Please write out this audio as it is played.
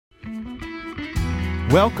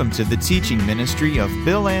Welcome to the teaching ministry of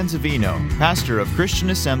Bill Anzavino, pastor of Christian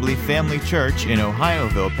Assembly Family Church in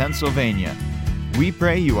Ohioville, Pennsylvania. We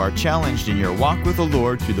pray you are challenged in your walk with the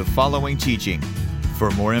Lord through the following teaching.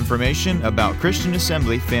 For more information about Christian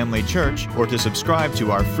Assembly Family Church or to subscribe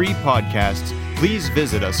to our free podcasts, please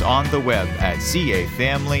visit us on the web at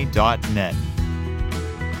cafamily.net.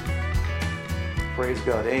 Praise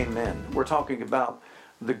God. Amen. We're talking about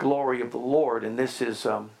the glory of the Lord, and this is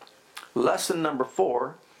lesson number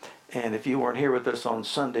 4. And if you weren't here with us on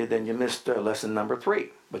Sunday, then you missed lesson number 3.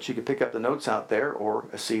 But you could pick up the notes out there or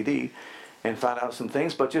a CD and find out some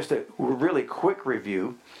things. But just a really quick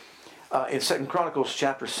review. In 2 Chronicles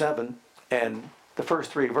chapter 7 and the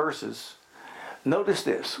first 3 verses, notice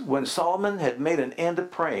this. When Solomon had made an end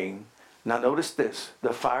of praying, now notice this,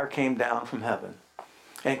 the fire came down from heaven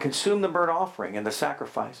and consumed the burnt offering and the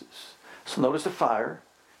sacrifices. So notice the fire,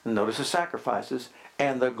 and notice the sacrifices,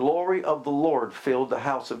 and the glory of the Lord filled the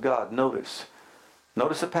house of God. Notice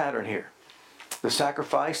the pattern here. The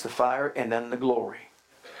sacrifice, the fire, and then the glory.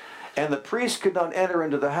 And the priest could not enter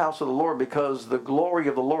into the house of the Lord because the glory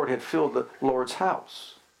of the Lord had filled the Lord's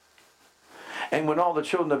house. And when all the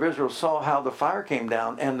children of Israel saw how the fire came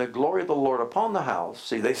down and the glory of the Lord upon the house,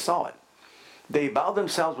 see, they saw it. They bowed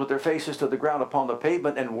themselves with their faces to the ground upon the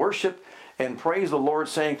pavement and worshiped and praised the Lord,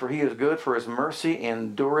 saying, "For he is good, for his mercy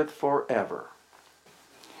endureth forever."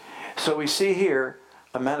 So we see here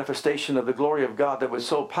a manifestation of the glory of God that was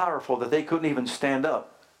so powerful that they couldn't even stand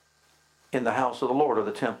up in the house of the Lord or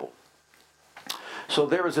the temple. So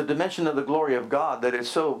there is a dimension of the glory of God that is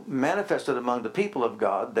so manifested among the people of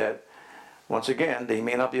God that, once again, they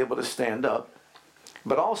may not be able to stand up.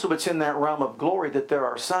 But also it's in that realm of glory that there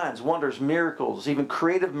are signs, wonders, miracles, even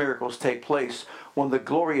creative miracles take place when the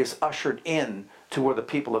glory is ushered in to where the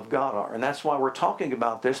people of God are. And that's why we're talking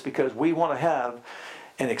about this, because we want to have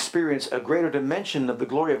and experience a greater dimension of the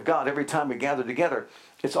glory of God every time we gather together.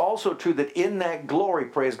 It's also true that in that glory,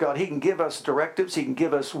 praise God, He can give us directives, He can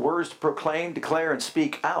give us words to proclaim, declare, and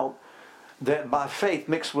speak out that by faith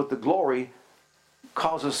mixed with the glory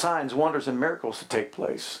causes signs, wonders, and miracles to take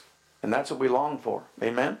place. And that's what we long for.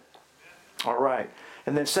 Amen? All right.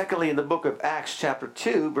 And then secondly, in the book of Acts chapter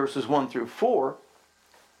 2, verses 1 through 4,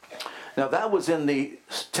 now that was in the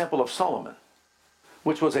Temple of Solomon,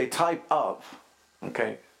 which was a type of,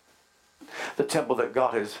 the temple that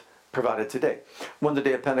God has provided today. When the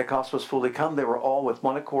day of Pentecost was fully come, they were all with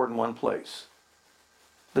one accord in one place.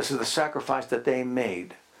 This is the sacrifice that they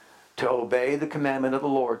made to obey the commandment of the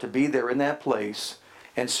Lord, to be there in that place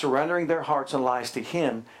and surrendering their hearts and lives to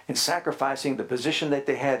Him and sacrificing the position that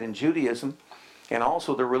they had in Judaism and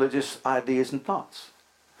also their religious ideas and thoughts.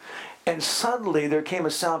 And suddenly there came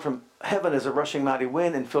a sound from heaven as a rushing mighty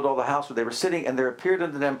wind and filled all the house where they were sitting, and there appeared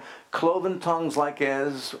unto them cloven tongues like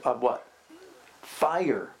as of what?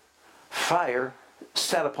 Fire. Fire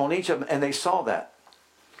sat upon each of them, and they saw that.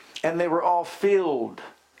 And they were all filled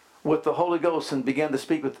with the Holy Ghost and began to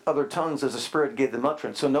speak with other tongues as the Spirit gave them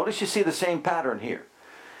utterance. So notice you see the same pattern here.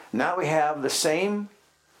 Now we have the same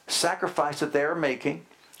sacrifice that they are making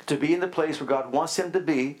to be in the place where God wants them to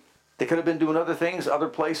be. They could have been doing other things, other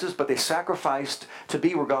places, but they sacrificed to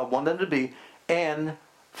be where God wanted them to be. And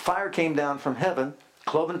fire came down from heaven,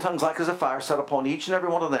 cloven tongues like as a fire, set upon each and every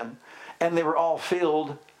one of them. And they were all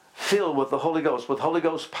filled with the Holy Ghost, with Holy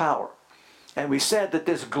Ghost power. And we said that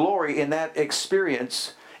this glory in that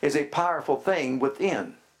experience is a powerful thing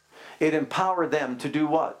within. It empowered them to do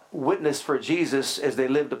what? Witness for Jesus as they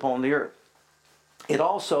lived upon the earth. It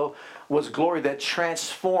also was glory that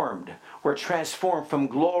transformed. We're transformed from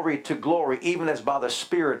glory to glory, even as by the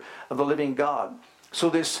Spirit of the living God. So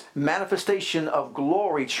this manifestation of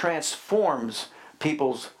glory transforms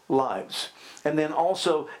people's lives. And then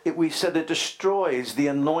also, we said it destroys the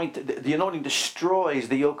anointing destroys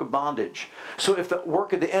the yoke of bondage. So if the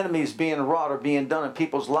work of the enemy is being wrought or being done in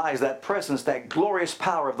people's lives, that presence, that glorious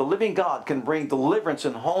power of the living God can bring deliverance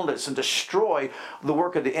and wholeness and destroy the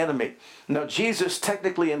work of the enemy. Now, Jesus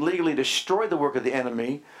technically and legally destroyed the work of the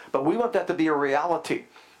enemy, but we want that to be a reality.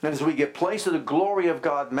 And as we get placed in the glory of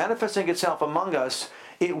God manifesting itself among us,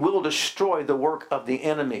 it will destroy the work of the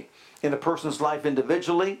enemy in a person's life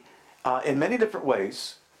individually, in many different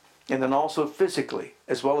ways, and then also physically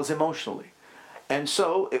as well as emotionally. And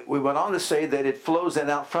so we went on to say that it flows then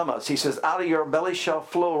out from us. He says, out of your belly shall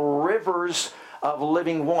flow rivers of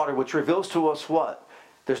living water, which reveals to us what?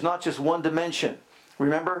 There's not just one dimension.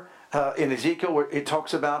 Remember in Ezekiel where it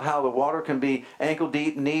talks about how the water can be ankle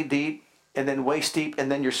deep, knee deep, and then waist deep,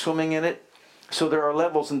 and then you're swimming in it. So there are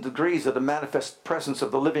levels and degrees of the manifest presence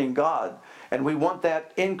of the living God. And we want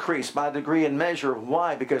that increased by degree and measure.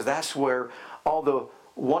 Why? Because that's where all the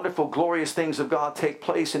wonderful, glorious things of God take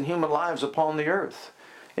place in human lives upon the earth,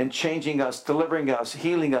 in changing us, delivering us,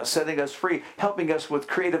 healing us, setting us free, helping us with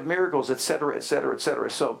creative miracles, etc., etc., etc.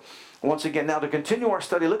 So, once again, now to continue our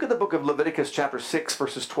study, look at the book of Leviticus chapter 6,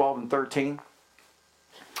 verses 12 and 13.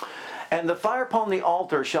 And the fire upon the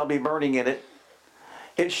altar shall be burning in it.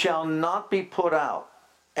 It shall not be put out.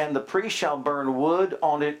 And the priest shall burn wood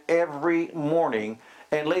on it every morning,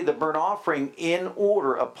 and lay the burnt offering in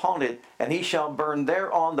order upon it, and he shall burn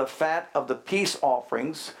thereon the fat of the peace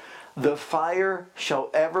offerings. The fire shall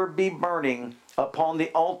ever be burning upon the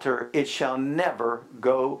altar, it shall never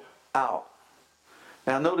go out.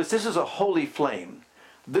 Now notice, this is a holy flame.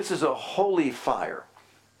 This is a holy fire.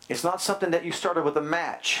 It's not something that you started with a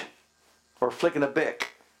match or flicking a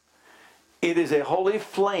bic. It is a holy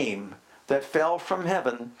flame that fell from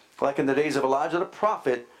heaven, like in the days of Elijah the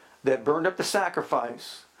prophet, that burned up the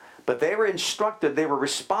sacrifice. But they were instructed, they were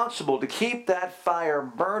responsible to keep that fire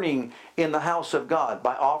burning in the house of God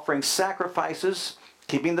by offering sacrifices,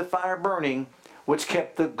 keeping the fire burning, which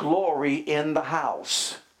kept the glory in the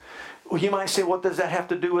house. Well, you might say, what does that have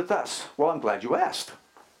to do with us? Well, I'm glad you asked.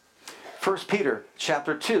 1 Peter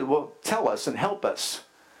chapter 2 will tell us and help us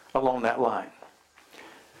along that line.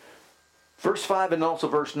 Verse 5 and also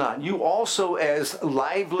verse 9. You also, as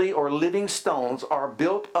lively or living stones, are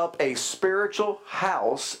built up a spiritual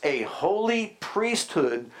house, a holy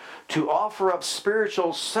priesthood, to offer up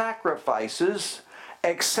spiritual sacrifices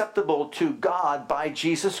acceptable to God by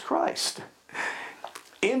Jesus Christ.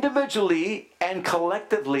 Individually and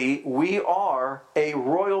collectively, we are a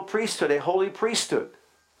royal priesthood, a holy priesthood,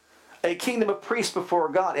 a kingdom of priests before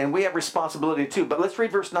God, and we have responsibility too. But let's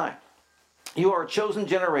read verse 9. You are a chosen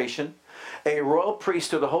generation, a royal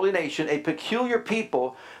priesthood, a holy nation, a peculiar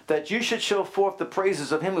people, that you should show forth the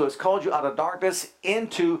praises of him who has called you out of darkness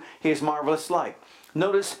into his marvelous light.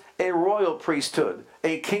 Notice, a royal priesthood,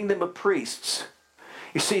 a kingdom of priests.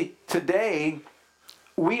 You see, today,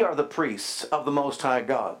 we are the priests of the Most High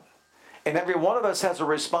God. And every one of us has a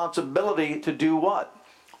responsibility to do what?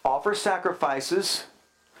 Offer sacrifices,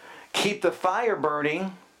 keep the fire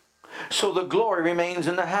burning, so the glory remains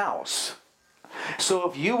in the house. So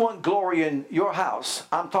if you want glory in your house,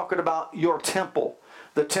 I'm talking about your temple,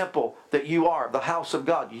 the temple that you are, the house of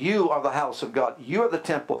God. You are the house of God. You are the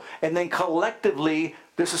temple. And then collectively,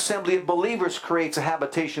 this assembly of believers creates a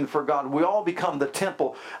habitation for God. We all become the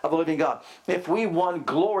temple of the living God. If we want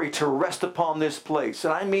glory to rest upon this place,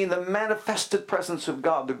 and I mean the manifested presence of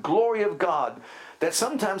God, the glory of God that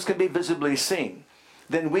sometimes can be visibly seen,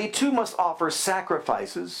 then we too must offer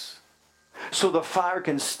sacrifices so the fire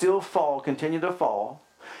can still fall, continue to fall,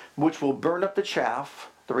 which will burn up the chaff,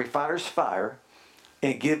 the refiner's fire,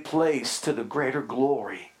 and give place to the greater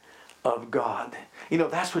glory of God. You know,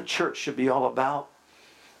 that's what church should be all about.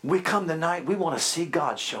 We come tonight, we want to see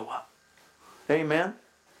God show up. Amen?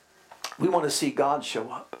 We want to see God show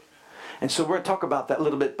up. And so we're going to talk about that a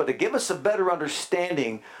little bit, but to give us a better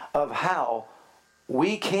understanding of how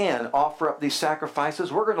we can offer up these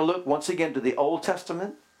sacrifices, we're going to look once again to the Old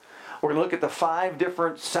Testament. We're going to look at the 5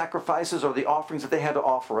 different sacrifices or the offerings that they had to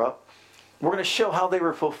offer up. We're going to show how they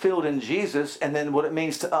were fulfilled in Jesus, and then what it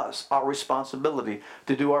means to us, our responsibility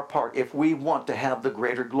to do our part if we want to have the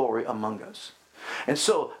greater glory among us. And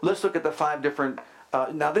so let's look at the 5 different,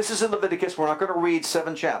 now this is in Leviticus. We're not going to read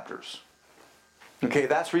 7 chapters. Okay,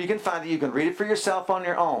 that's where you can find it. You can read it for yourself on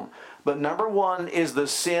your own. But number 1 is the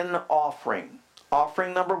sin offering.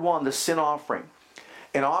 Offering number 1, the sin offering.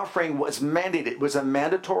 An offering was mandated. It was a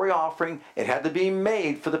mandatory offering. It had to be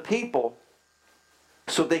made for the people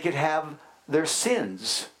so they could have their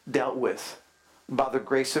sins dealt with by the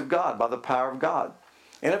grace of God, by the power of God.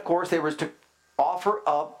 And of course, they were to offer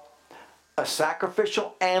up a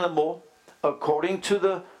sacrificial animal according to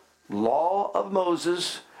the law of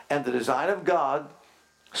Moses and the design of God,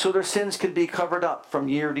 so their sins could be covered up from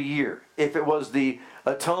year to year. If it was the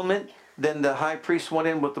atonement, then the high priest went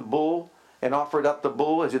in with the bull and offered up the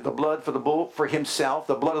bull. Is it the blood for the bull for himself,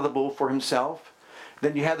 the blood of the bull for himself?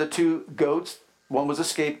 Then you had the 2 goats. One was a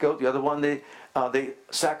scapegoat. The other one they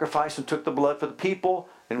sacrificed and took the blood for the people,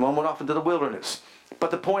 and one went off into the wilderness.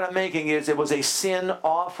 But the point I'm making is it was a sin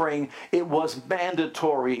offering. It was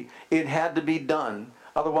mandatory. It had to be done.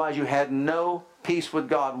 Otherwise, you had no peace with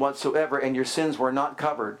God whatsoever, and your sins were not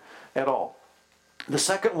covered at all. The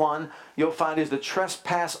second one you'll find is the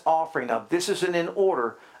trespass offering. Now, this isn't in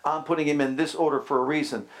order. I'm putting him in this order for a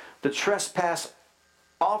reason. The trespass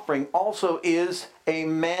offering also is a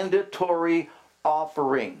mandatory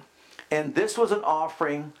offering. And this was an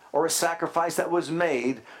offering or a sacrifice that was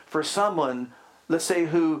made for someone, let's say,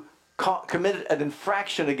 who committed an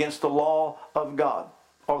infraction against the law of God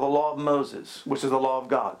or the law of Moses, which is the law of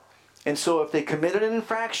God. And so if they committed an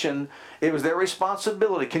infraction, it was their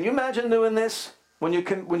responsibility. Can you imagine doing this? When you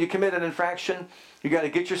commit an infraction, you got to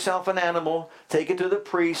get yourself an animal, take it to the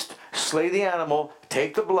priest, slay the animal,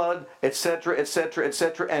 take the blood, etc., etc.,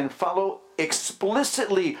 etc., and follow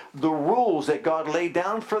explicitly the rules that God laid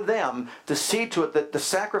down for them to see to it that the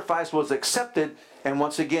sacrifice was accepted, and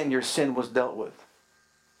once again your sin was dealt with.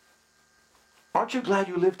 Aren't you glad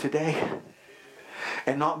you live today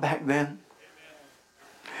and not back then?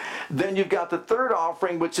 Then you've got the third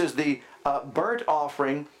offering, which is the burnt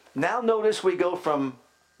offering. Now notice we go from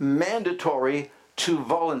mandatory to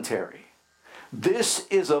voluntary. This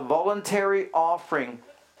is a voluntary offering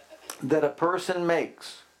that a person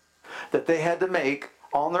makes, that they had to make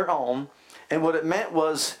on their own. And what it meant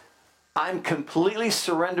was, I'm completely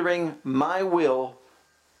surrendering my will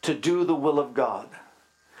to do the will of God.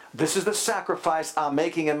 This is the sacrifice I'm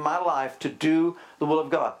making in my life to do the will of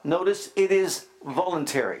God. Notice it is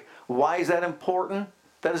voluntary. Why is that important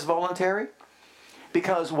that it's voluntary?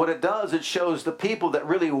 Because what it does, it shows the people that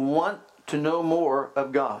really want to know more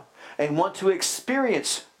of God and want to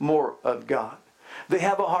experience more of God. They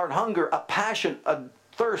have a heart hunger, a passion, a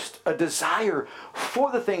thirst, a desire for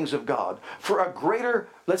the things of God, for a greater,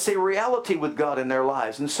 let's say, reality with God in their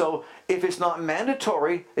lives. And so if it's not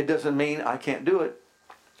mandatory, it doesn't mean I can't do it.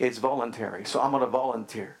 It's voluntary. So I'm going to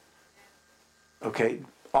volunteer. Okay,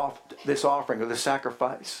 this offering or this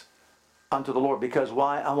sacrifice unto the Lord. Because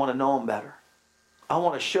why? I want to know Him better. I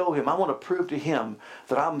want to show Him. I want to prove to Him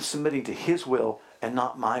that I'm submitting to His will and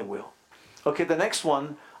not my will. Okay, the next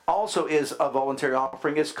one also is a voluntary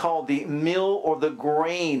offering. It's called the meal or the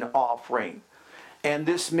grain offering. And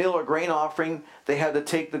this meal or grain offering, they had to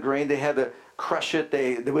take the grain, they had to crush it,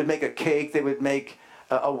 they would make a cake, they would make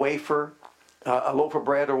a wafer, a loaf of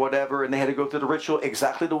bread or whatever, and they had to go through the ritual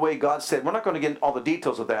exactly the way God said. We're not going to get into all the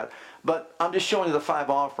details of that, but I'm just showing you the 5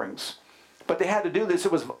 offerings. But they had to do this.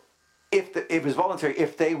 It was, if it was voluntary,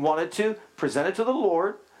 if they wanted to present it to the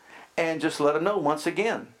Lord and just let Him know once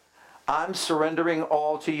again, I'm surrendering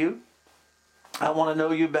all to you. I want to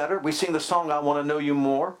know you better. We sing the song, I want to know you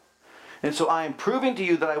more. And so I am proving to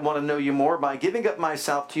you that I want to know you more by giving up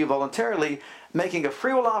myself to you voluntarily, making a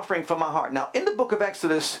free will offering from my heart. Now, in the book of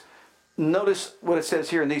Exodus, notice what it says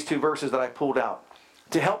here in these 2 verses that I pulled out.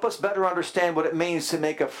 To help us better understand what it means to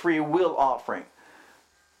make a free will offering.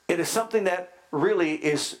 It is something that really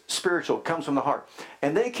is spiritual, comes from the heart.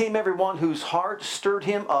 And they came every one whose heart stirred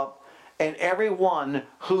him up, and every one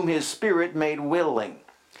whom his spirit made willing.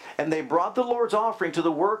 And they brought the Lord's offering to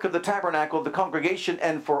the work of the tabernacle of the congregation,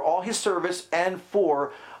 and for all his service, and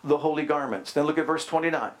for the holy garments. Then look at verse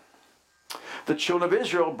 29. The children of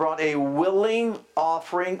Israel brought a willing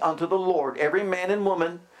offering unto the Lord, every man and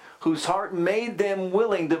woman whose heart made them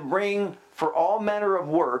willing to bring for all manner of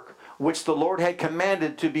work, which the Lord had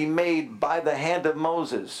commanded to be made by the hand of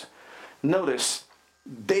Moses. Notice,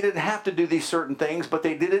 they didn't have to do these certain things, but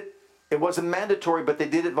they did it. It wasn't mandatory, but they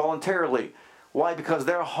did it voluntarily. Why? Because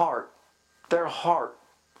their heart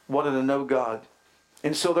wanted to know God.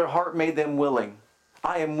 And so their heart made them willing.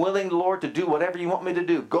 I am willing, Lord, to do whatever you want me to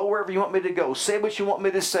do. Go wherever you want me to go. Say what you want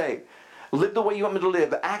me to say. Live the way you want me to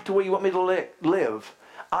live. Act the way you want me to live.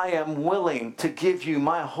 I am willing to give you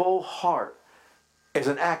my whole heart as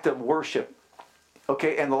an act of worship.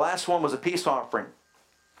 Okay, and the last one was a peace offering.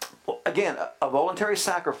 Again, a voluntary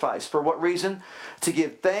sacrifice. For what reason? To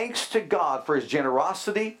give thanks to God for His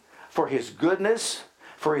generosity, for His goodness,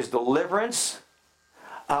 for His deliverance,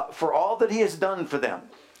 for all that He has done for them.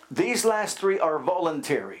 These last 3 are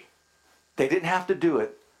voluntary. They didn't have to do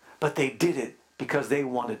it, but they did it because they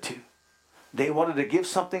wanted to. They wanted to give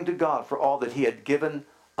something to God for all that He had given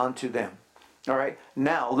unto them. All right,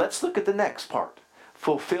 now let's look at the next part.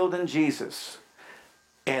 Fulfilled in Jesus.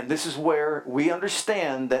 And this is where we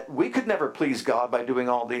understand that we could never please God by doing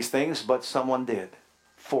all these things, but someone did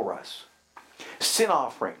for us. Sin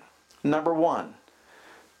offering. Number 1.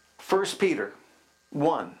 1 Peter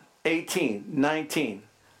 1, 18, 19.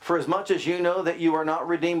 For as much as you know that you are not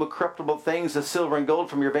redeemed with corruptible things, as silver and gold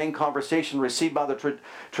from your vain conversation received by the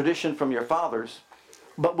tradition from your fathers,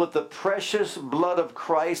 but with the precious blood of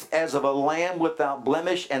Christ as of a lamb without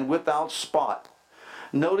blemish and without spot.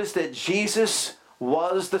 Notice that Jesus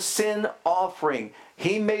was the sin offering.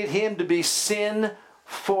 He made Him to be sin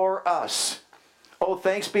for us. Oh,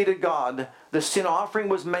 thanks be to God. The sin offering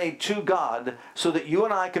was made to God so that you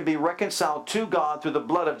and I can be reconciled to God through the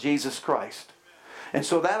blood of Jesus Christ. And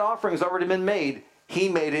so that offering has already been made. He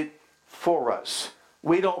made it for us.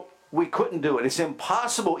 We couldn't do it. It's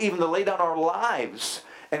impossible even to lay down our lives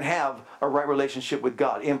and have a right relationship with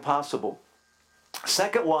God. Impossible.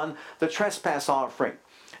 Second one, the trespass offering.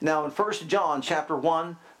 Now in 1 John chapter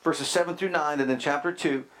 1, verses 7 through 9, and then chapter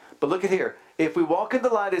 2, but look at here. If we walk in the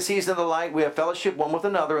light as he's in the light, we have fellowship one with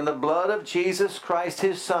another, and the blood of Jesus Christ,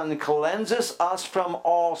 his Son, cleanses us from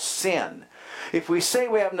all sin. If we say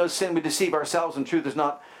we have no sin, we deceive ourselves, and truth is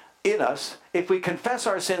not in us. If we confess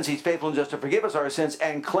our sins, he's faithful and just to forgive us our sins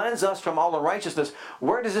and cleanse us from all unrighteousness.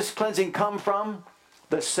 Where does this cleansing come from?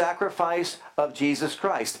 The sacrifice of Jesus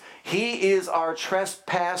Christ. He is our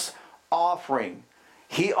trespass offering.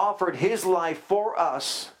 He offered his life for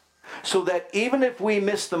us so that even if we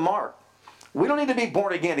miss the mark, we don't need to be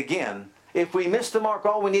born again. If we miss the mark,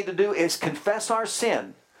 all we need to do is confess our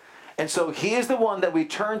sin. And so he is the one that we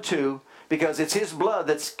turn to, because it's his blood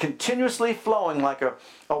that's continuously flowing like a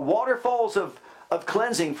waterfalls of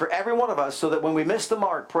cleansing for every one of us, so that when we miss the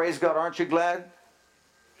mark, praise God, aren't you glad?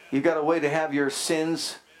 You've got a way to have your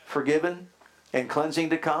sins forgiven and cleansing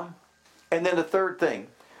to come. And then the third thing,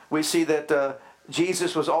 we see that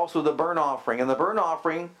Jesus was also the burnt offering. And the burnt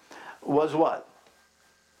offering was what?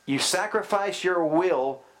 You sacrifice your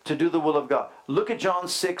will to do the will of God. Look at John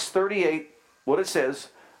 6:38, what it says.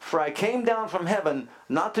 For I came down from heaven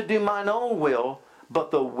not to do mine own will, but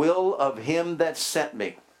the will of him that sent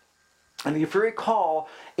me. And if you recall,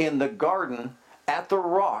 in the garden at the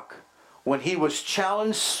rock, when he was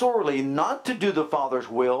challenged sorely not to do the Father's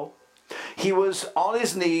will, he was on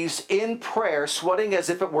his knees in prayer, sweating as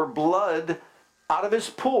if it were blood out of his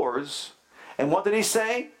pores. And what did he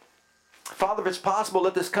say? Father, if it's possible,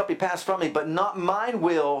 let this cup be passed from me, but not mine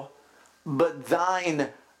will, but thine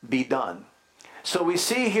be done. So we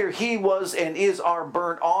see here he was and is our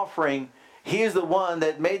burnt offering. He is the one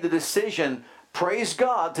that made the decision, praise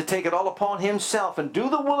God, to take it all upon himself and do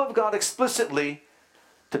the will of God explicitly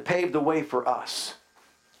to pave the way for us.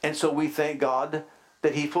 And so we thank God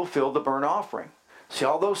that he fulfilled the burnt offering. See,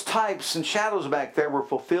 all those types and shadows back there were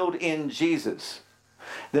fulfilled in Jesus.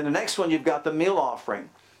 Then the next one, you've got the meal offering.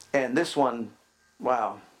 And this one,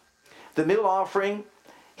 wow. The meal offering,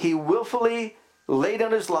 he willfully laid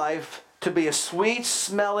down his life to be a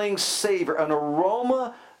sweet-smelling savor, an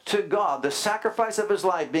aroma to God. The sacrifice of his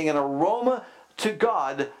life being an aroma to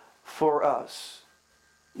God for us.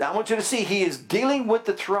 Now I want you to see, he is dealing with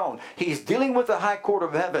the throne. He's dealing with the high court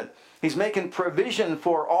of heaven. He's making provision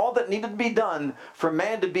for all that needed to be done for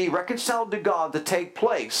man to be reconciled to God to take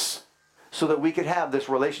place so that we could have this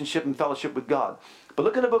relationship and fellowship with God. But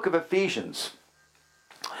look in the book of Ephesians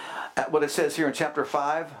at what it says here in chapter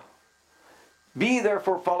 5. Be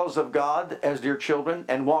therefore followers of God as dear children,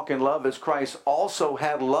 and walk in love as Christ also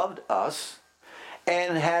had loved us,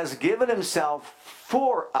 and has given himself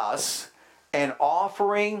for us an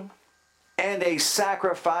offering and a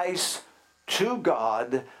sacrifice to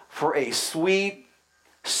God for a sweet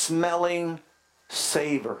smelling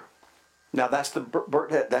savor. Now that's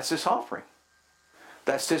this offering.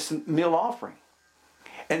 That's this meal offering.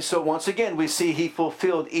 And so once again we see he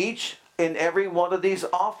fulfilled each and every one of these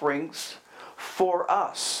offerings for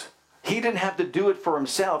us. He didn't have to do it for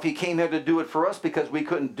himself. He came here to do it for us because we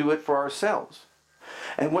couldn't do it for ourselves.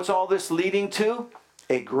 And what's all this leading to?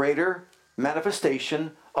 A greater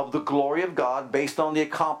manifestation of the glory of God based on the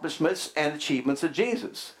accomplishments and achievements of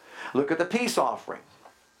Jesus. Look at the peace offering.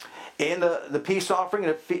 In the peace offering,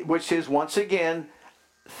 which is once again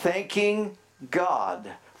thanking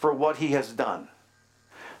God for what he has done.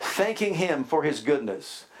 Thanking him for his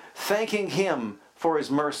goodness. Thanking him for his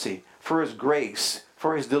mercy, for his grace,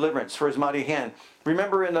 for his deliverance, for his mighty hand.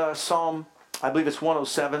 Remember in Psalm, I believe it's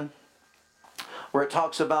 107, where it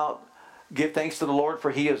talks about give thanks to the Lord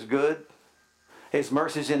for he is good. His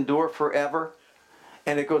mercies endure forever.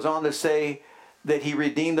 And it goes on to say that he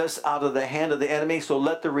redeemed us out of the hand of the enemy. So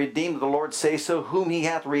let the redeemed of the Lord say so, whom he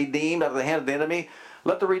hath redeemed out of the hand of the enemy.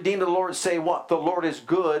 Let the redeemed of the Lord say what? The Lord is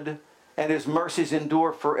good and his mercies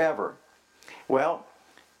endure forever. Well,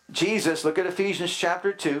 Jesus, look at Ephesians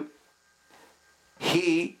chapter 2.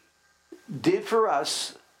 He did for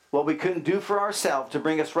us what we couldn't do for ourselves to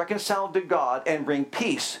bring us reconciled to God and bring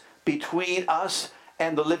peace between us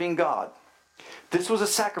and the living God. This was a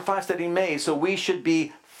sacrifice that he made, so we should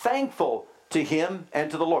be thankful to him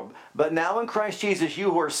and to the Lord. But now in Christ Jesus,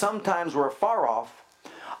 you who are sometimes were far off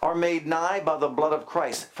are made nigh by the blood of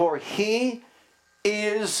Christ. For he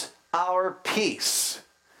is our peace.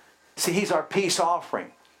 See, he's our peace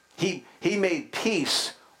offering. He made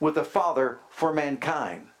peace with the Father for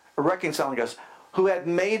mankind, reconciling us, who had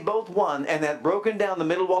made both one and had broken down the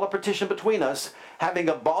middle wall of partition between us, having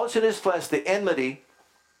abolished in his flesh the enmity,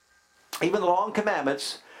 even the law and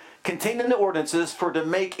commandments, contained in the ordinances, for to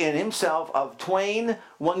make in himself of twain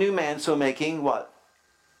one new man, so making what?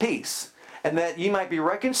 Peace. and that ye might be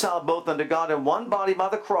reconciled both unto God in one body by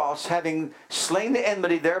the cross, having slain the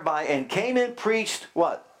enmity thereby, and came and preached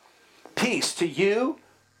what? Peace to you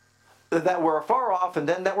that were afar off, and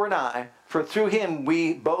them that were nigh. For through him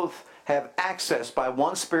we both have access by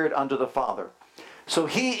one Spirit unto the Father. So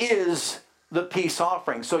he is the peace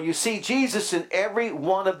offering. So you see Jesus in every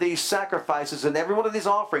one of these sacrifices and every one of these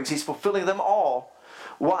offerings. He's fulfilling them all.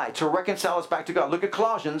 Why? To reconcile us back to God. Look at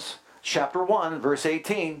Colossians chapter 1, verse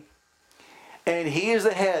 18. And he is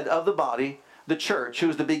the head of the body, the church, who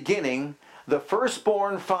is the beginning, the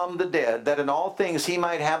firstborn from the dead, that in all things he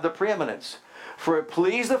might have the preeminence. For it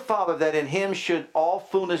pleased the Father that in him should all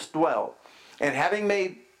fullness dwell. And having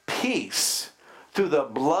made peace through the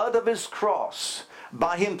blood of his cross,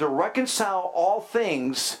 by him to reconcile all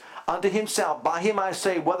things unto himself. By him I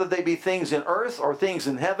say, whether they be things in earth or things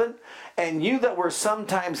in heaven. And you that were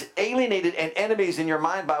sometimes alienated and enemies in your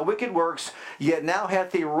mind by wicked works, yet now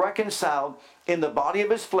hath he reconciled in the body of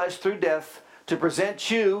his flesh through death, to present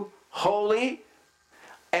you holy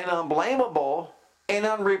and unblameable and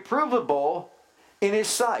unreprovable in his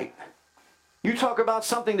sight. You talk about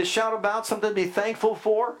something to shout about, something to be thankful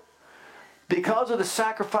for. Because of the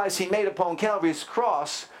sacrifice he made upon Calvary's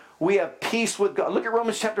cross, we have peace with God. Look at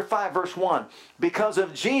Romans chapter 5, verse 1. Because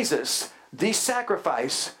of Jesus, the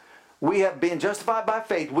sacrifice, we have been justified by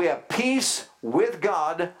faith. We have peace with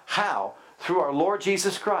God. How? Through our Lord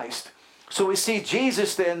Jesus Christ. So we see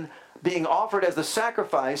Jesus then being offered as the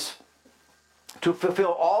sacrifice to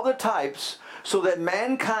fulfill all the types, so that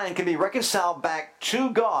mankind can be reconciled back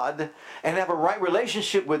to God and have a right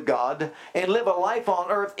relationship with God and live a life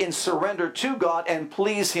on earth in surrender to God and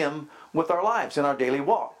please him with our lives in our daily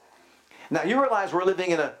walk. Now you realize we're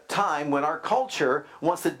living in a time when our culture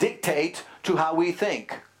wants to dictate to how we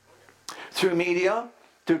think. Through media,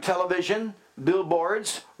 through television,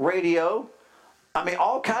 billboards, radio,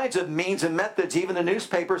 all kinds of means and methods, even the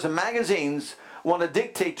newspapers and magazines want to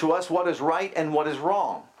dictate to us what is right and what is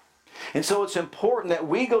wrong. And so it's important that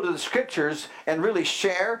we go to the scriptures and really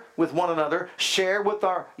share with one another, share with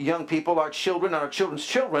our young people, our children, and our children's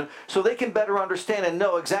children, so they can better understand and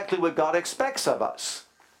know exactly what God expects of us.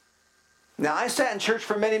 Now, I sat in church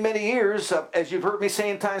for many, many years, as you've heard me say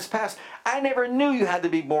in times past. I never knew you had to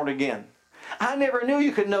be born again. I never knew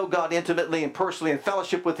you could know God intimately and personally and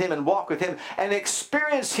fellowship with him and walk with him and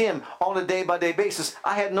experience him on a day-by-day basis.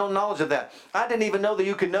 I had no knowledge of that. I didn't even know that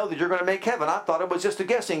you could know that you're going to make heaven. I thought it was just a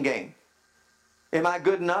guessing game. Am I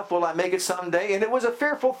good enough? Will I make it someday? And it was a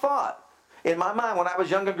fearful thought in my mind when I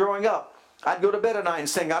was young and growing up. I'd go to bed at night and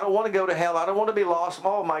sing, I don't want to go to hell. I don't want to be lost.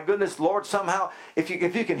 Oh my goodness, Lord, somehow, if you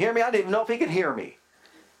can hear me, I didn't even know if he could hear me.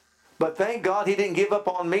 But thank God he didn't give up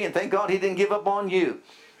on me, and thank God he didn't give up on you.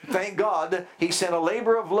 Thank God he sent a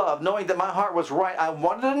labor of love, knowing that my heart was right. I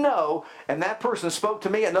wanted to know, and that person spoke to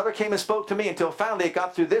me. Another came and spoke to me until finally it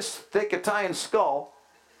got through this thick Italian skull.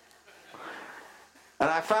 And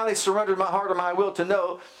I finally surrendered my heart and my will to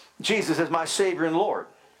know Jesus as my Savior and Lord.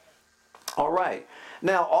 All right.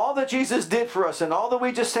 Now, all that Jesus did for us and all that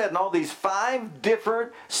we just said and all these 5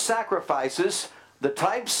 different sacrifices, the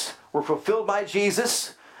types were fulfilled by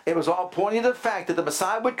Jesus. It was all pointing to the fact that the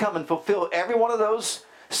Messiah would come and fulfill every one of those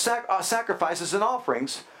sacrifices and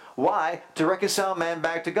offerings. Why? To reconcile man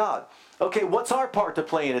back to God. Okay, what's our part to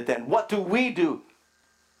play in it then? What do we do?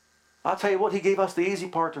 I'll tell you what, he gave us the easy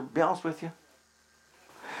part, to be honest with you.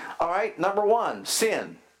 All right, number 1,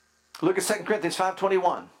 sin. Look at 2 Corinthians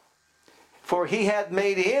 5:21. For he had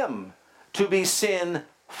made him to be sin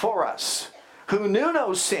for us, who knew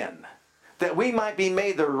no sin, that we might be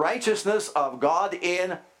made the righteousness of God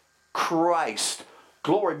in Christ.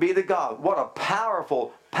 Glory be to God. What a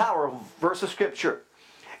powerful verse of Scripture.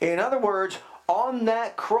 In other words, on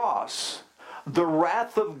that cross, the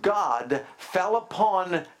wrath of God fell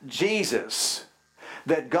upon Jesus,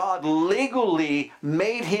 that God legally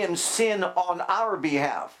made him sin on our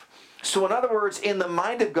behalf. So in other words, in the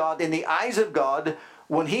mind of God, in the eyes of God,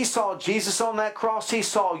 when he saw Jesus on that cross, he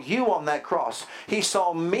saw you on that cross. He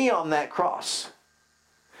saw me on that cross.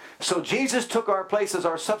 So Jesus took our place as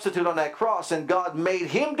our substitute on that cross, and God made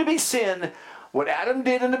him to be sin, what Adam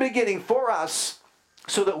did in the beginning for us,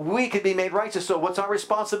 so that we could be made righteous. So what's our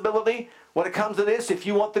responsibility when it comes to this? If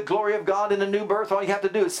you want the glory of God in the new birth, all you have to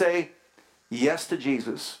do is say yes to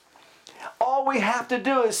Jesus. All we have to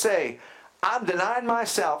do is say, I'm denying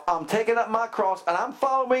myself, I'm taking up my cross, and I'm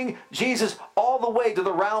following Jesus all the way to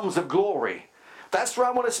the realms of glory. That's where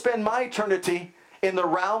I want to spend my eternity, in the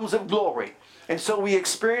realms of glory. And so we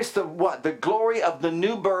experienced the glory of the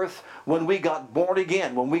new birth when we got born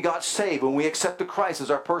again, when we got saved, when we accepted Christ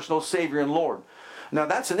as our personal Savior and Lord. Now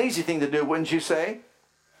that's an easy thing to do, wouldn't you say?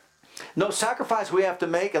 No sacrifice we have to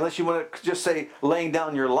make unless you want to just say laying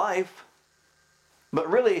down your life. But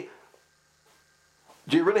really,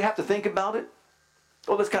 do you really have to think about it?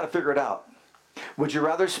 Well, let's kind of figure it out. Would you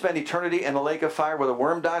rather spend eternity in a lake of fire where the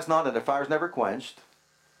worm dies not and the fire is never quenched,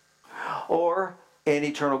 or in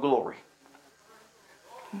eternal glory?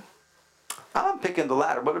 I'm picking the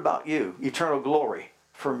latter. What about you? Eternal glory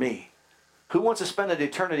for me. Who wants to spend an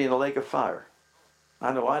eternity in a lake of fire?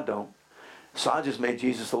 I know I don't. So I just made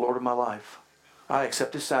Jesus the Lord of my life. I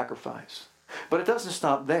accept his sacrifice. But it doesn't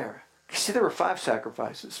stop there. You see, there were 5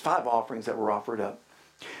 sacrifices, 5 offerings that were offered up.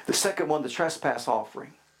 The second one, the trespass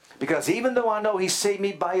offering. Because even though I know he saved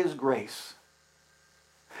me by his grace,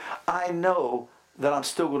 I know that I'm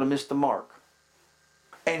still going to miss the mark.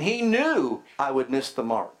 And he knew I would miss the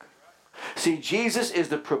mark. See, Jesus is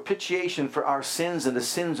the propitiation for our sins and the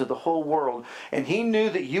sins of the whole world. And he knew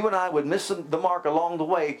that you and I would miss the mark along the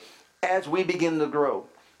way as we begin to grow.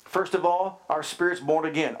 First of all, our spirit's born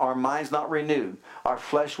again. Our mind's not renewed. Our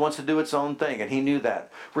flesh wants to do its own thing, and he knew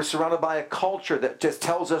that. We're surrounded by a culture that just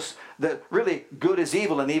tells us that really good is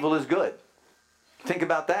evil and evil is good. Think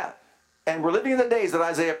about that. And we're living in the days that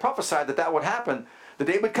Isaiah prophesied that that would happen. The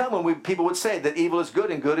day would come when people would say that evil is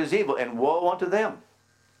good and good is evil, and woe unto them.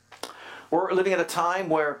 We're living at a time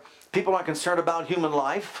where people aren't concerned about human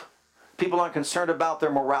life. People aren't concerned about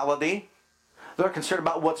their morality. They're not concerned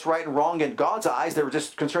about what's right and wrong in God's eyes. They're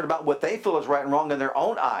just concerned about what they feel is right and wrong in their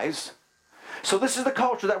own eyes. So this is the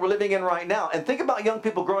culture that we're living in right now. And think about young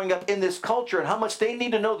people growing up in this culture and how much they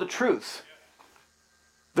need to know the truth.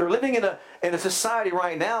 They're living in a society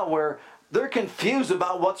right now where they're confused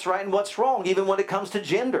about what's right and what's wrong, even when it comes to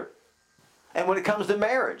gender and when it comes to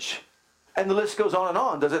marriage. And the list goes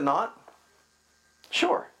on, does it not?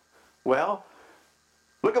 Sure. Well,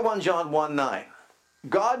 look at 1 John 1:9.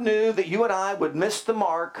 God knew that you and I would miss the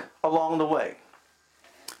mark along the way.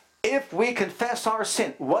 If we confess our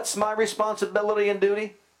sin, what's my responsibility and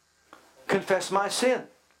duty? Confess my sin.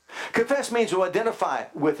 Confess means to identify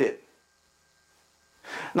with it.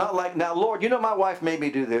 Not like, now Lord, you know my wife made me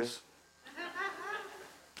do this.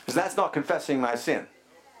 Because that's not confessing my sin.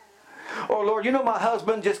 Or Lord, you know my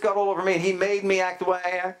husband just got all over me and he made me act the way I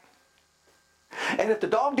act. And if the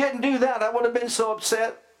dog didn't do that, I would have been so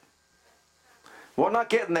upset. We're not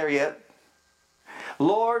getting there yet.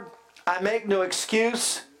 Lord, I make no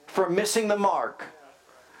excuse for missing the mark.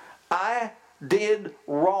 I did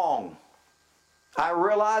wrong. I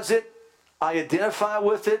realize it. I identify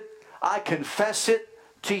with it. I confess it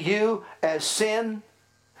to you as sin.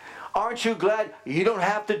 Aren't you glad you don't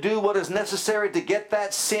have to do what is necessary to get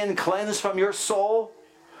that sin cleansed from your soul?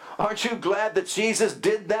 Aren't you glad that Jesus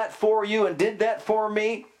did that for you and did that for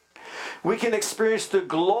me? We can experience the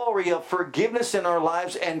glory of forgiveness in our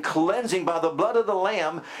lives and cleansing by the blood of the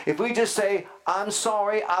Lamb if we just say, I'm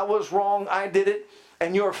sorry, I was wrong, I did it,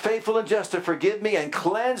 and you're faithful and just to forgive me and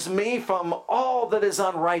cleanse me from all that is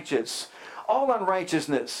unrighteous, all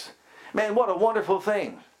unrighteousness. Man, what a wonderful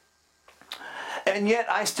thing. And yet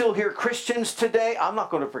I still hear Christians today, I'm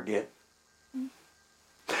not going to forget.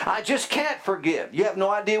 I just can't forgive. You have no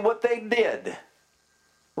idea what they did.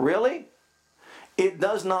 Really? It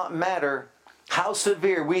does not matter how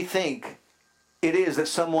severe we think it is that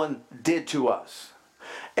someone did to us.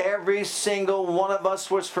 Every single one of us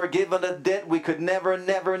was forgiven a debt we could never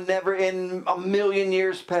in a million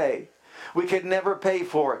years pay. We could never pay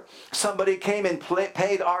for it. Somebody came and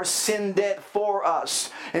paid our sin debt for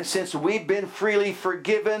us. And since we've been freely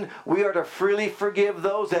forgiven, we are to freely forgive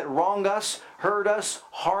those that wrong us, hurt us,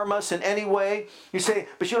 harm us in any way. You say,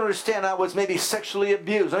 but you don't understand, I was maybe sexually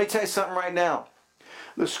abused. Let me tell you something right now.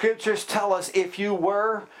 The scriptures tell us if you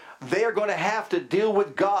were, they're going to have to deal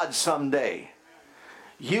with God someday.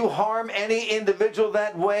 You harm any individual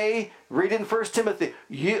that way, read it in 1 Timothy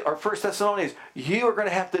or 1 Thessalonians, you are going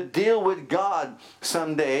to have to deal with God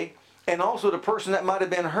someday. And also the person that might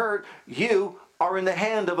have been hurt, you are in the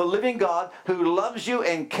hand of a living God who loves you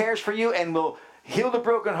and cares for you and will heal the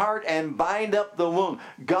broken heart and bind up the wound.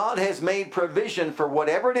 God has made provision for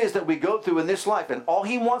whatever it is that we go through in this life. And all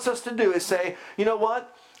he wants us to do is say, you know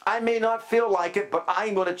what? I may not feel like it, but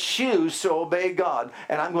I'm going to choose to obey God.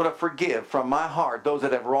 And I'm going to forgive from my heart those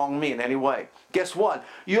that have wronged me in any way. Guess what?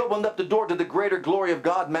 You opened up the door to the greater glory of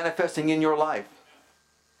God manifesting in your life.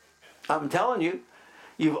 I'm telling you.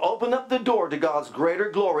 You've opened up the door to God's greater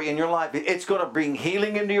glory in your life. It's going to bring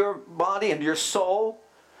healing into your body, into your soul.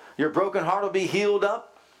 Your broken heart will be healed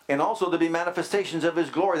up. And also there'll be manifestations of his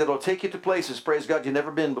glory that will take you to places, praise God, you've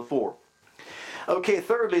never been before. Okay,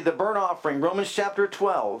 thirdly, the burnt offering. Romans chapter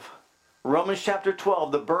 12. Romans chapter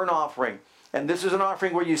 12, the burnt offering. And this is an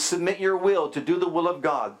offering where you submit your will to do the will of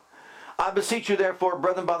God. I beseech you, therefore,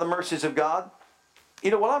 brethren, by the mercies of God. You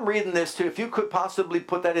know, while I'm reading this too, if you could possibly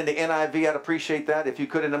put that into NIV, I'd appreciate that, if you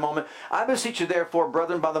could in a moment. I beseech you, therefore,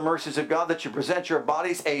 brethren, by the mercies of God, that you present your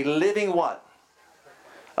bodies a living what?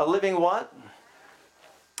 A living what?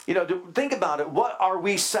 You know, think about it. What are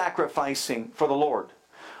we sacrificing for the Lord?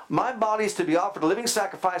 My body is to be offered a living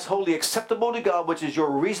sacrifice, wholly acceptable to God, which is your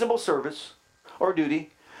reasonable service or duty.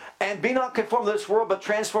 And be not conformed to this world, but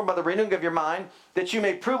transformed by the renewing of your mind, that you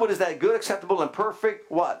may prove what is that good, acceptable, and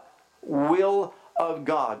perfect, what? Will of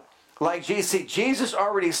God. Like Jesus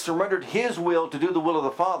already surrendered his will to do the will of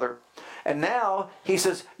the Father. And now he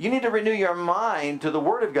says, you need to renew your mind to the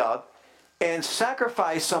Word of God and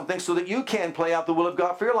sacrifice something so that you can play out the will of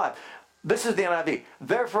God for your life. This is the NIV.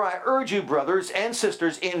 Therefore I urge you, brothers and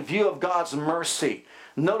sisters, in view of God's mercy.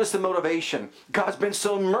 Notice the motivation. God's been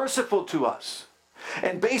so merciful to us.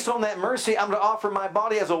 And based on that mercy, I'm going to offer my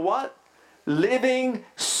body as a what? Living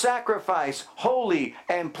sacrifice, holy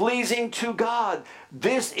and pleasing to God.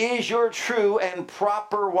 This is your true and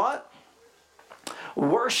proper what?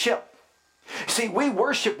 Worship. See, we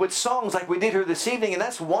worship with songs like we did here this evening, and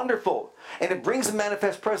that's wonderful. And it brings the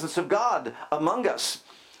manifest presence of God among us.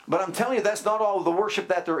 But I'm telling you, that's not all the worship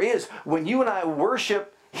that there is. When you and I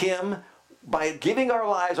worship Him by giving our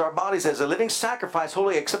lives, our bodies as a living sacrifice,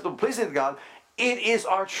 holy, acceptable, pleasing to God, it is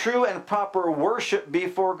our true and proper worship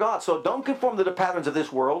before God. So don't conform to the patterns of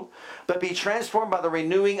this world, but be transformed by the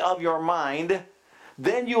renewing of your mind.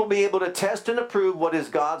 Then you will be able to test and approve what is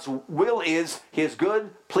God's will is, His good,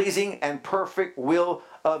 pleasing, and perfect will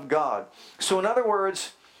of God. So in other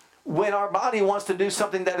words, when our body wants to do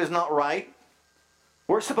something that is not right,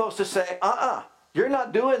 we're supposed to say, you're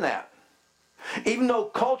not doing that. Even though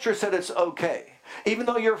culture said it's okay. Even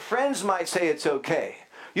though your friends might say it's okay.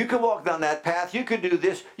 You can walk down that path. You can do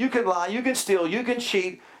this. You can lie. You can steal. You can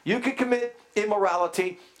cheat. You can commit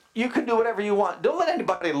immorality. You can do whatever you want. Don't let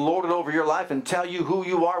anybody lord it over your life and tell you who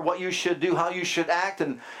you are, what you should do, how you should act,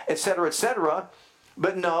 and etc., etc.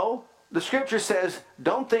 But no, the Scripture says,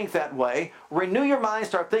 don't think that way. Renew your mind.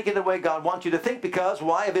 Start thinking the way God wants you to think, because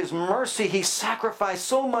why? Of His mercy, He sacrificed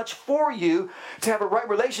so much for you to have a right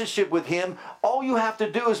relationship with Him. All you have to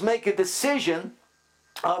do is make a decision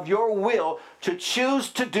of your will to choose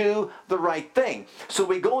to do the right thing. So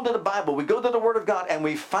we go into the Bible, we go to the Word of God, and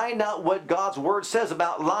we find out what God's Word says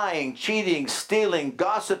about lying, cheating, stealing,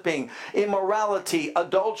 gossiping, immorality,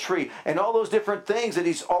 adultery, and all those different things that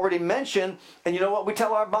He's already mentioned. And you know what we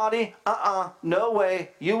tell our body? No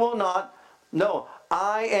way, you will not. No,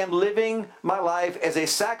 I am living my life as a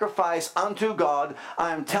sacrifice unto God.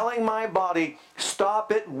 I am telling my body,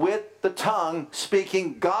 stop it with the tongue,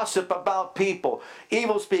 speaking gossip about people,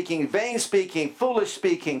 evil speaking, vain speaking, foolish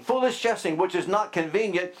jesting, which is not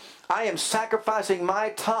convenient. I am sacrificing my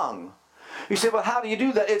tongue. You say, well, how do you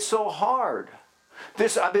do that? It's so hard.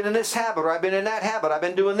 I've been in this habit, or I've been in that habit. I've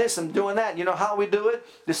been doing this and doing that. You know how we do it?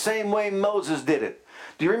 The same way Moses did it.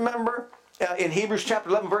 Do you remember? In Hebrews chapter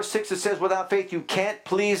 11, verse 6, it says, without faith you can't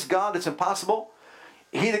please God. It's impossible.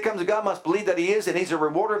 He that comes to God must believe that He is, and He's a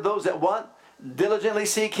rewarder of those that what? Diligently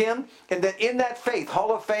seek Him. And then in that faith,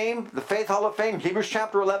 Hall of Fame, the Faith Hall of Fame, Hebrews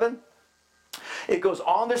chapter 11, it goes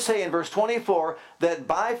on to say in verse 24 that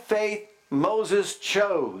by faith Moses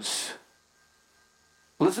chose.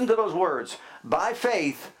 Listen to those words. By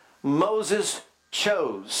faith Moses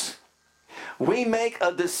chose. We make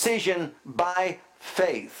a decision by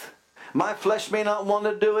faith. My flesh may not want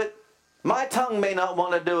to do it. My tongue may not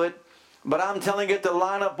want to do it. But I'm telling it to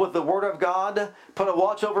line up with the Word of God. Put a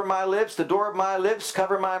watch over my lips, the door of my lips,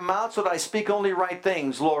 cover my mouth so that I speak only right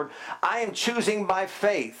things, Lord. I am choosing by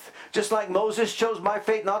faith. Just like Moses chose by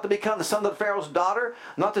faith not to become the son of Pharaoh's daughter,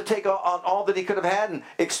 not to take on all that he could have had and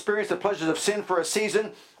experience the pleasures of sin for a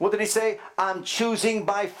season. What did he say? I'm choosing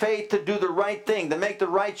by faith to do the right thing, to make the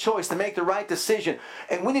right choice, to make the right decision.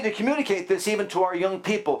 And we need to communicate this even to our young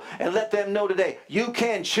people and let them know today, you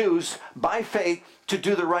can choose by faith to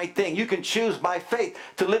do the right thing. You can choose by faith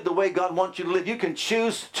to live the way God wants you to live. You can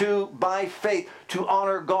choose to, by faith, to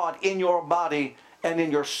honor God in your body and in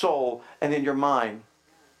your soul and in your mind.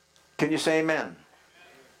 Can you say amen?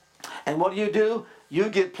 And what do? You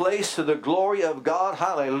give place to the glory of God,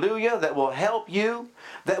 hallelujah, that will help you,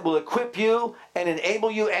 that will equip you and enable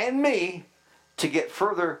you and me to get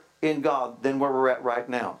further in God than where we're at right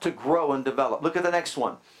now, to grow and develop. Look at the next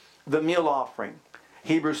one, the meal offering.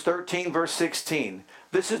 Hebrews 13 verse 16.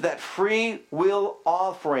 This is that free will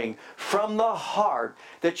offering from the heart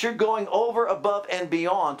that you're going over, above, and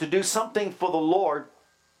beyond to do something for the Lord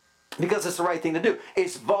because it's the right thing to do.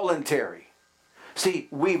 It's voluntary. See,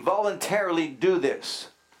 we voluntarily do this.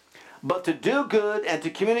 But to do good and to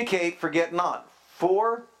communicate, forget not.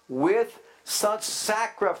 For with such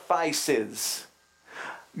sacrifices.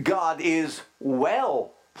 God is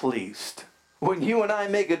well pleased when you and I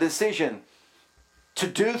make a decision to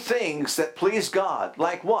do things that please God.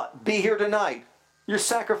 Like what? Be here tonight. You're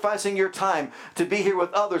sacrificing your time to be here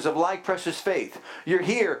with others of like precious faith. You're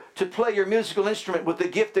here to play your musical instrument with the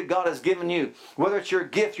gift that God has given you. Whether it's your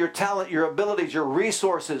gift, your talent, your abilities, your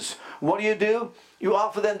resources. What do? You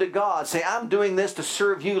offer them to God. Say, I'm doing this to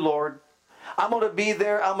serve you, Lord. I'm going to be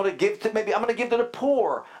there. I'm going to give to, maybe I'm going to give to the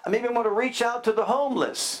poor. Maybe I'm going to reach out to the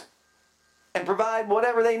homeless and provide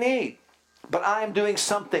whatever they need. But I am doing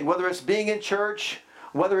something, whether it's being in church,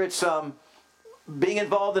 whether it's being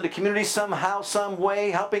involved in the community somehow, some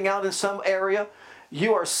way, helping out in some area.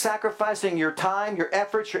 You are sacrificing your time, your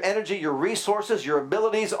efforts, your energy, your resources, your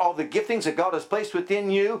abilities, all the giftings that God has placed within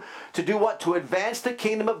you to do what? To advance the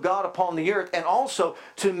kingdom of God upon the earth, and also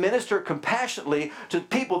to minister compassionately to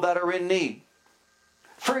people that are in need.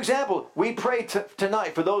 For example, we prayed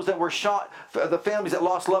tonight for those that were shot, for the families that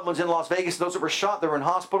lost loved ones in Las Vegas, those that were shot that were in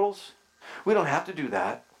hospitals. We don't have to do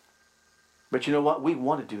that. But you know what? We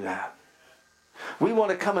want to do that. We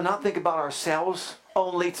want to come and not think about ourselves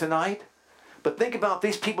only tonight, but think about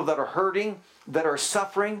these people that are hurting, that are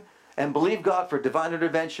suffering, and believe God for divine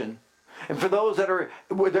intervention. And for those that are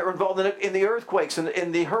involved in the earthquakes and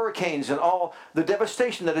in the hurricanes and all the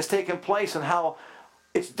devastation that has taken place, and how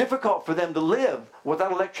it's difficult for them to live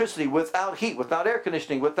without electricity, without heat, without air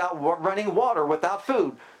conditioning, without running water, without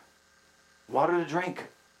food, water to drink.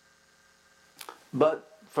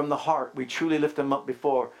 But from the heart, we truly lift them up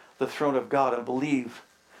before the throne of God and believe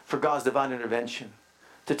for God's divine intervention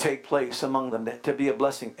to take place among them, to be a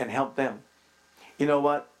blessing and help them. You know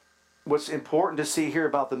what? What's important to see here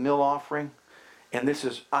about the meal offering, and this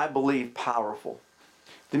is, I believe, powerful.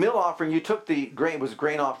 The meal offering, you took the grain, it was a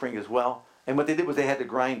grain offering as well, and what they did was they had to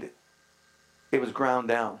grind it. It was ground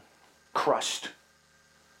down, crushed.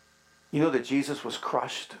 You know that Jesus was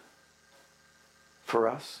crushed for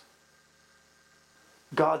us?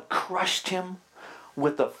 God crushed him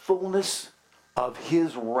with the fullness of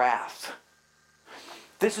his wrath.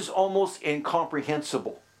 This is almost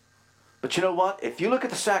incomprehensible. But you know what? If you look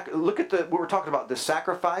at what we're talking about, the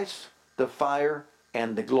sacrifice, the fire,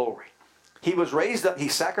 and the glory. He was raised up, he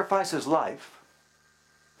sacrificed his life.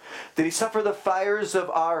 Did he suffer the fires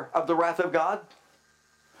of the wrath of God?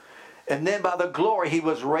 And then by the glory, he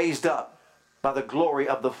was raised up by the glory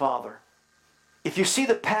of the Father. If you see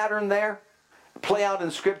the pattern there play out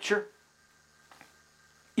in Scripture,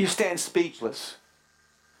 you stand speechless.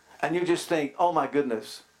 And you just think, oh my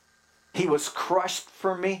goodness, he was crushed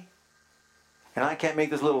for me, and I can't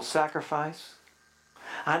make this little sacrifice.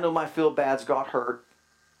 I know my feel-bads got hurt.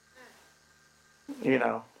 You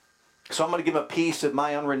know. So I'm going to give a piece of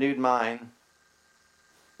my unrenewed mind.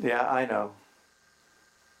 Yeah, I know.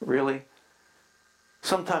 Really?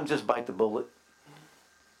 Sometimes just bite the bullet.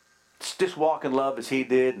 Just walk in love as he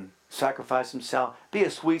did and sacrifice himself. Be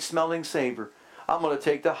a sweet-smelling savor. I'm going to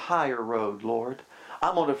take the higher road, Lord.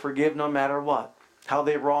 I'm going to forgive no matter what. How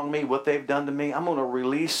they've wronged me, what they've done to me. I'm going to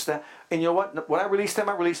release that. And you know what? When I release them,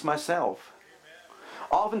 I release myself.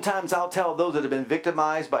 Oftentimes I'll tell those that have been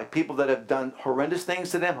victimized by people that have done horrendous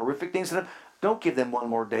things to them, horrific things to them, don't give them one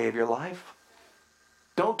more day of your life.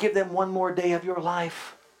 Don't give them one more day of your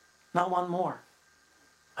life. Not one more.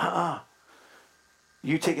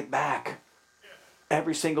 You take it back.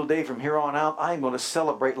 Every single day from here on out, I'm going to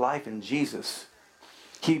celebrate life in Jesus.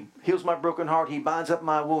 He heals my broken heart. He binds up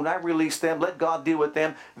my wound. I release them. Let God deal with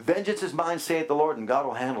them. Vengeance is mine, saith the Lord, and God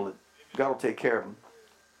will handle it. God will take care of them.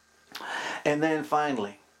 And then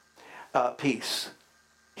finally, peace.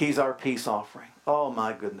 He's our peace offering. Oh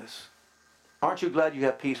my goodness. Aren't you glad you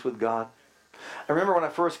have peace with God? I remember when I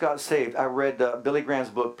first got saved, I read Billy Graham's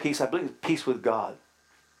book, Peace. I believe it's Peace with God.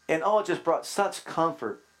 And it just brought such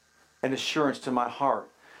comfort and assurance to my heart.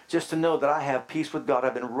 Just to know that I have peace with God.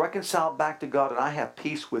 I've been reconciled back to God and I have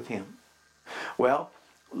peace with him. Well,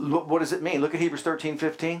 look, what does it mean? Look at Hebrews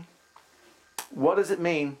 13:15. What does it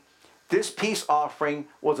mean? This peace offering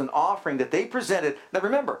was an offering that they presented. Now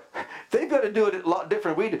remember, they've got to do it a lot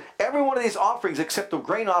different than we do. Every one of these offerings except the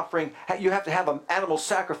grain offering, you have to have an animal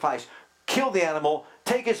sacrifice. Kill the animal,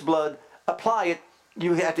 take its blood, apply it.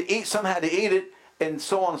 You had to eat, some had to eat it, and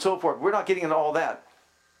so on and so forth. We're not getting into all that.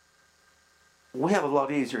 We have a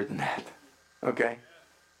lot easier than that. Okay?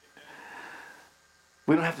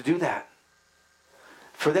 We don't have to do that.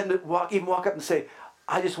 For them to even walk up and say,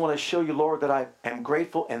 I just want to show you, Lord, that I am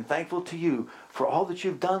grateful and thankful to you for all that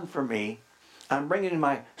you've done for me. I'm bringing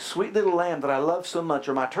my sweet little lamb that I love so much,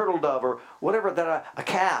 or my turtle dove, or whatever, a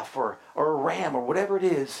calf, or a ram, or whatever it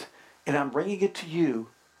is, and I'm bringing it to you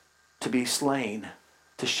to be slain,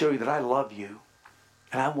 to show you that I love you.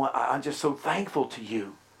 And I'm just so thankful to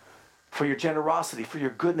you for your generosity, for your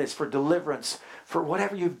goodness, for deliverance, for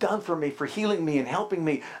whatever you've done for me, for healing me and helping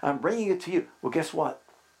me. I'm bringing it to you. Well, guess what?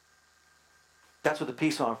 That's what the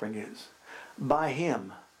peace offering is. By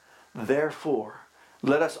him, therefore,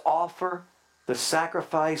 let us offer the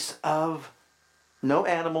sacrifice of no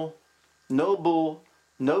animal, no bull,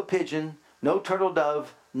 no pigeon, no turtle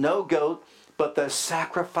dove, no goat, but the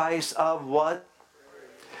sacrifice of what?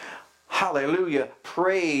 Hallelujah.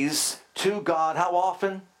 Praise to God. How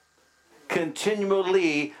often?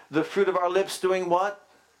 Continually. The fruit of our lips doing what?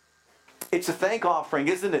 It's a thank offering,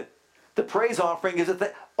 isn't it? The praise offering is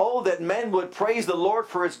oh, that men would praise the Lord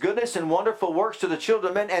for his goodness and wonderful works to the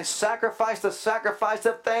children of men, and sacrifice the sacrifice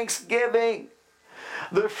of thanksgiving.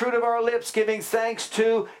 The fruit of our lips giving thanks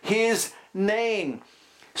to his name.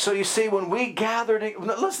 So you see, when we gather,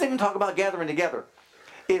 let's even talk about gathering together.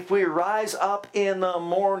 If we rise up in the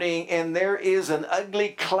morning and there is an ugly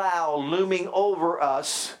cloud looming over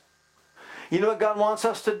us, you know what God wants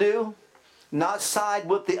us to do? Not side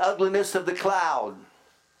with the ugliness of the cloud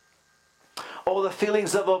or the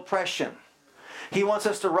feelings of oppression. He wants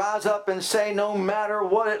us to rise up and say, no matter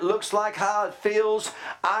what it looks like, how it feels,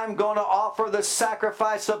 I'm going to offer the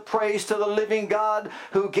sacrifice of praise to the living God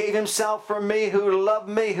who gave himself for me, who loved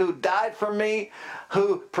me, who died for me,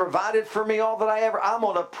 who provided for me all that I ever. I'm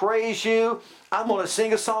going to praise you. I'm going to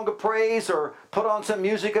sing a song of praise or put on some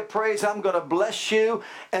music of praise. I'm going to bless you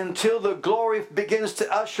until the glory begins to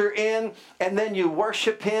usher in, and then you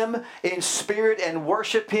worship him in spirit and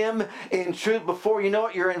worship him in truth. Before you know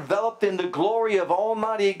it, you're enveloped in the glory of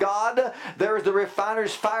Almighty God. There is the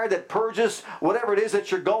refiner's fire that purges whatever it is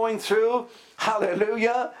that you're going through.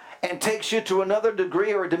 Hallelujah. And takes you to another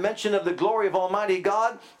degree or a dimension of the glory of Almighty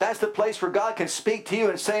God. That's the place where God can speak to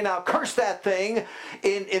you and say, now curse that thing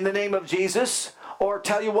in the name of Jesus, or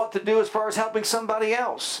tell you what to do as far as helping somebody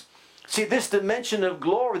else. See, this dimension of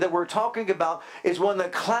glory that we're talking about is when the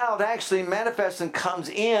cloud actually manifests and comes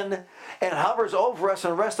in and hovers over us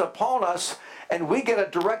and rests upon us, and we get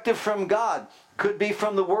a directive from God. Could be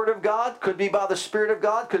from the Word of God, could be by the Spirit of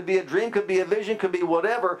God, could be a dream, could be a vision, could be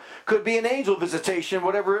whatever, could be an angel visitation,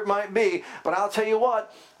 whatever it might be. But I'll tell you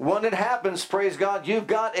what, when it happens, praise God, you've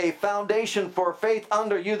got a foundation for faith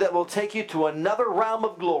under you that will take you to another realm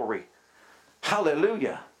of glory.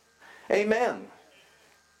 Hallelujah. Amen.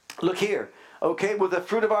 Look here. Okay, with the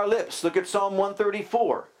fruit of our lips, look at Psalm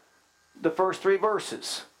 134, the first 3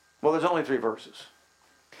 verses. Well, there's only 3 verses.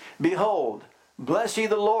 Behold, bless ye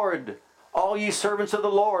the Lord, all ye servants of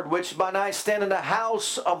the Lord, which by night stand in the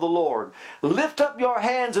house of the Lord. Lift up your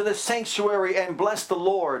hands in the sanctuary and bless the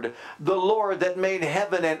Lord that made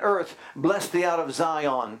heaven and earth. Bless thee out of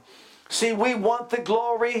Zion. See, we want the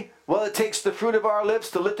glory. Well, it takes the fruit of our lips,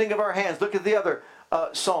 the lifting of our hands. Look at the other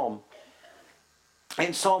psalm.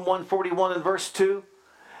 In Psalm 141 and verse 2,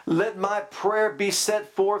 let my prayer be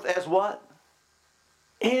set forth as what?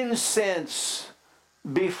 Incense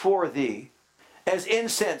before thee. As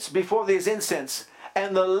incense, before thee is incense.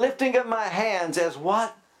 And the lifting of my hands as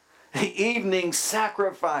what? The evening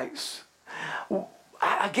sacrifice.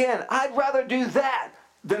 Again, I'd rather do that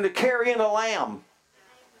than to carry in a lamb.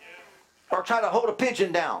 Or try to hold a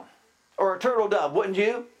pigeon down. Or a turtle dove, wouldn't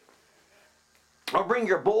you? Or bring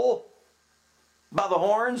your bull by the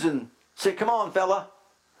horns and say, come on, fella.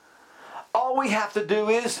 All we have to do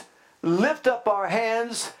is lift up our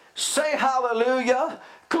hands, say hallelujah,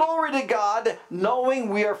 glory to God, knowing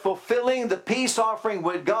we are fulfilling the peace offering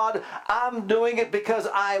with God. I'm doing it because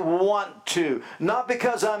I want to. Not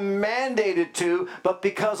because I'm mandated to, but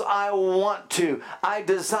because I want to. I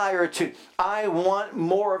desire to. I want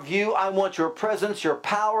more of you. I want your presence, your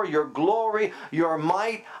power, your glory, your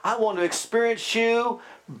might. I want to experience you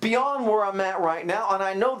beyond where I'm at right now, and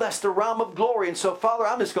I know that's the realm of glory. And so, Father,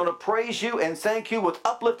 I'm just going to praise you and thank you with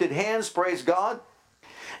uplifted hands, praise God.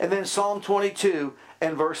 And then Psalm 22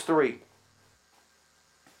 and verse 3.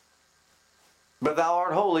 But thou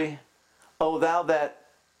art holy, O thou that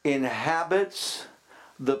inhabits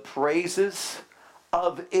the praises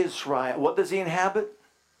of Israel. What does he inhabit?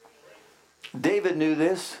 David knew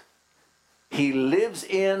this. He lives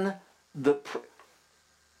in the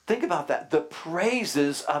think about that. The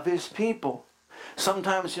praises of his people.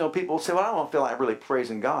 Sometimes, people say, well, I don't feel like really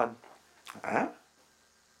praising God.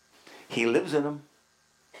 He lives in them.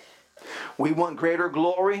 We want greater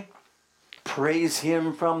glory. Praise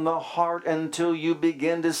Him from the heart until you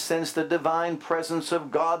begin to sense the divine presence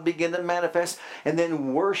of God begin to manifest, and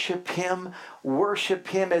then worship Him. Worship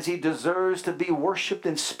Him as He deserves to be worshiped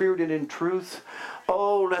in spirit and in truth.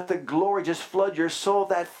 Oh, let the glory just flood your soul.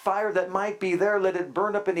 That fire that might be there, let it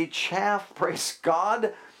burn up any chaff. Praise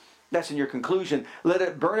God. That's in your conclusion. Let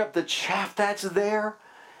it burn up the chaff that's there.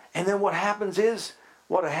 And then what happens is,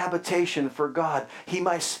 what a habitation for God. He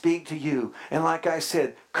might speak to you. And like I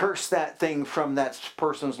said, curse that thing from that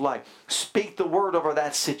person's life. Speak the word over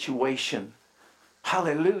that situation.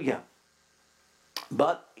 Hallelujah.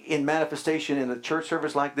 But in manifestation in a church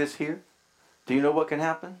service like this here, do you know what can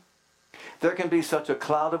happen? There can be such a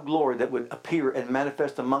cloud of glory that would appear and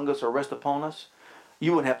manifest among us or rest upon us.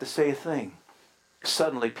 You wouldn't have to say a thing.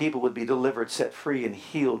 Suddenly people would be delivered, set free, and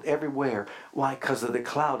healed everywhere. Why? Because of the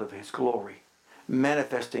cloud of His glory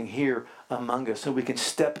manifesting here among us. So we can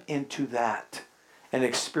step into that and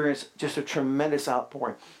experience just a tremendous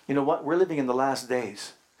outpouring. You know what? We're living in the last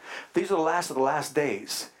days. These are the last of the last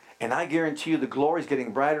days. And I guarantee you the glory is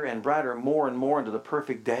getting brighter and brighter, more and more into the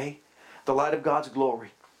perfect day. The light of God's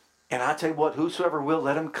glory. And I tell you what, whosoever will,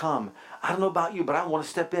 let him come. I don't know about you, but I want to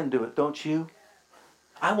step into it, don't you?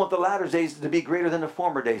 I want the latter days to be greater than the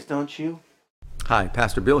former days, don't you? Hi,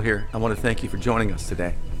 Pastor Bill here. I want to thank you for joining us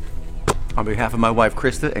today. On behalf of my wife,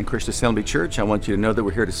 Krista, and Christian Assembly Church, I want you to know that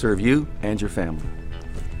we're here to serve you and your family.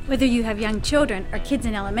 Whether you have young children or kids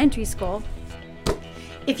in elementary school,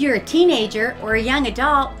 if you're a teenager or a young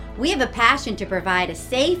adult, we have a passion to provide a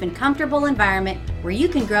safe and comfortable environment where you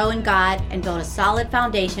can grow in God and build a solid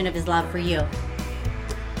foundation of His love for you.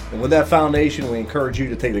 And with that foundation, we encourage you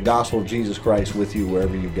to take the gospel of Jesus Christ with you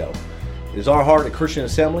wherever you go. It is our heart at Christian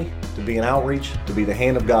Assembly to be an outreach, to be the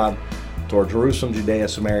hand of God toward Jerusalem, Judea,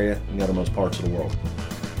 Samaria, and the uttermost parts of the world.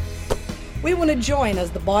 We want to join as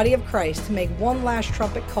the body of Christ to make one last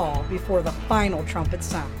trumpet call before the final trumpet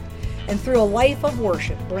sound, and through a life of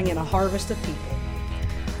worship, bring in a harvest of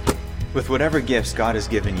people. With whatever gifts God has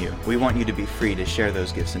given you, we want you to be free to share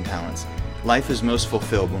those gifts and talents. Life is most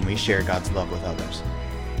fulfilled when we share God's love with others.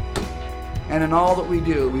 And in all that we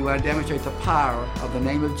do, we want to demonstrate the power of the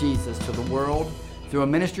name of Jesus to the world through a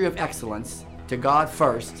ministry of excellence, to God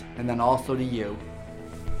first, and then also to you.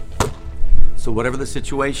 So whatever the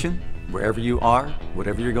situation, wherever you are,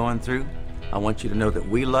 whatever you're going through, I want you to know that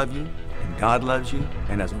we love you, and God loves you,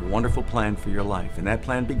 and has a wonderful plan for your life. And that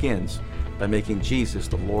plan begins by making Jesus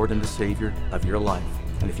the Lord and the Savior of your life.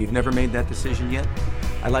 And if you've never made that decision yet,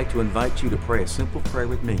 I'd like to invite you to pray a simple prayer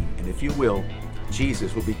with me. And if you will,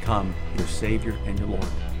 Jesus will become your Savior and your Lord.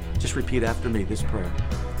 Just repeat after me this prayer.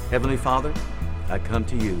 Heavenly Father, I come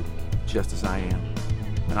to you just as I am.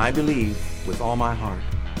 And I believe with all my heart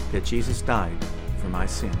that Jesus died for my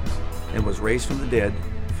sins and was raised from the dead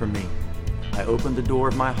for me. I open the door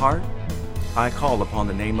of my heart. I call upon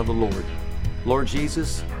the name of the Lord. Lord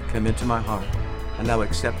Jesus, come into my heart. I now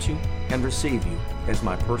accept you and receive you as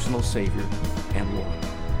my personal Savior and Lord.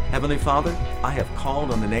 Heavenly Father, I have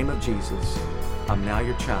called on the name of Jesus. I'm now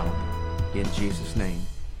your child. In Jesus' name,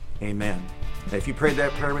 amen. Now, if you prayed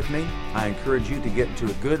that prayer with me, I encourage you to get into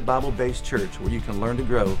a good Bible-based church where you can learn to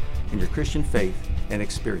grow in your Christian faith and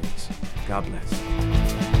experience. God bless.